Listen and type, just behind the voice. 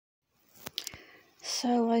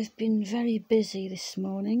So I've been very busy this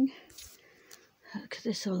morning. Look at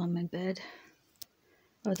this all on my bed.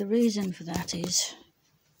 Oh, the reason for that is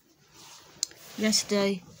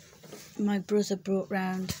yesterday my brother brought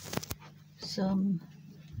round some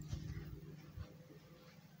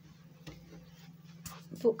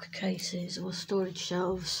bookcases or storage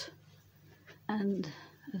shelves, and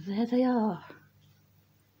there they are.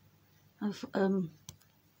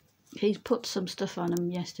 He's put some stuff on them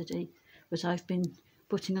yesterday, but I've been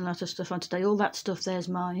putting a lot of stuff on today. All that stuff there's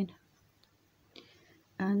mine,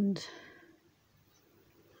 and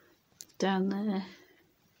down there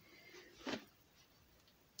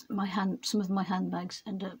some of my handbags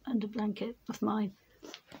and a blanket of mine.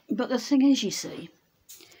 But the thing is, you see,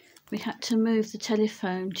 we had to move the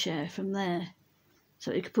telephone chair from there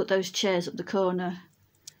so we could put those chairs up the corner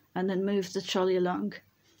and then move the trolley along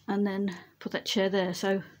and then put that chair there.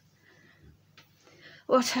 So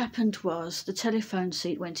what happened was the telephone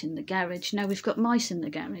seat went in the garage. Now we've got mice in the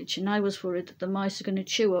garage, and I was worried that the mice are going to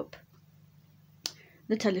chew up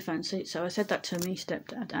the telephone seat. So I said that to my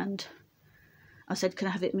stepdad, and I said, can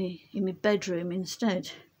I have it in my bedroom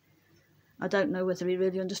instead? I don't know whether he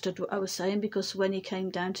really understood what I was saying, because when he came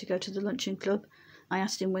down to go to the luncheon club, I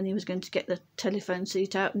asked him when he was going to get the telephone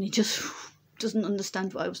seat out, and he just doesn't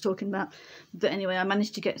understand what I was talking about. But anyway, I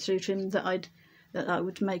managed to get through to him that I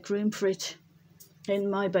would make room for it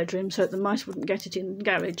in my bedroom so that the mice wouldn't get it in the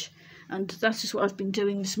garage. And that is what I've been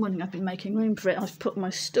doing this morning. I've been making room for it. I've put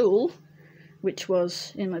my stool, which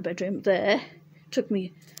was in my bedroom, there. It took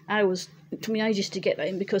me ages to get that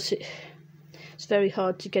in, because it's very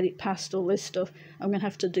hard to get it past all this stuff. I'm going to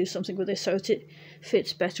have to do something with this so that it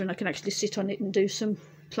fits better and I can actually sit on it and do some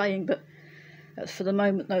playing. But for the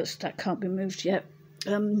moment, that can't be moved yet.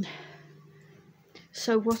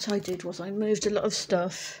 So what I did was I moved a lot of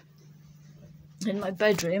stuff in my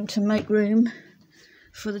bedroom to make room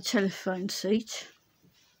for the telephone seat,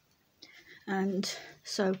 and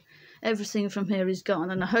so everything from here is gone,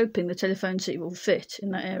 and I'm hoping the telephone seat will fit in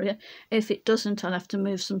that area. If it doesn't, I'll have to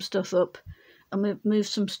move some stuff up. I'll move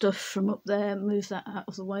some stuff from up there, move that out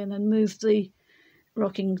of the way, and then move the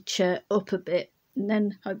rocking chair up a bit, and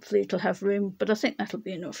then hopefully it'll have room, but I think that'll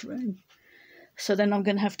be enough room. So then I'm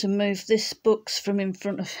going to have to move this books from in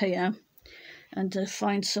front of here and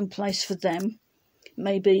find some place for them.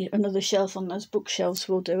 Maybe another shelf on those bookshelves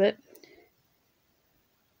will do it.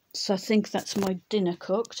 So I think that's my dinner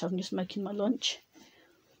cooked. I'm just making my lunch.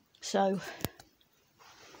 So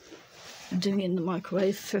I'm doing it in the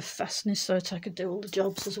microwave for fastness so that I could do all the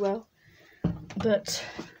jobs as well. But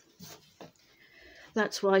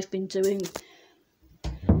that's what I've been doing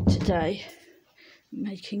today,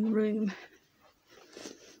 making room.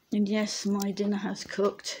 And yes, my dinner has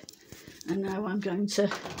cooked, and now I'm going to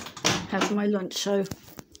have my lunch. So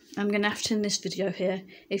I'm going to have to end this video here.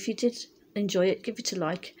 If you did enjoy it, give it a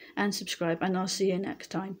like and subscribe, and I'll see you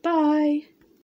next time. Bye.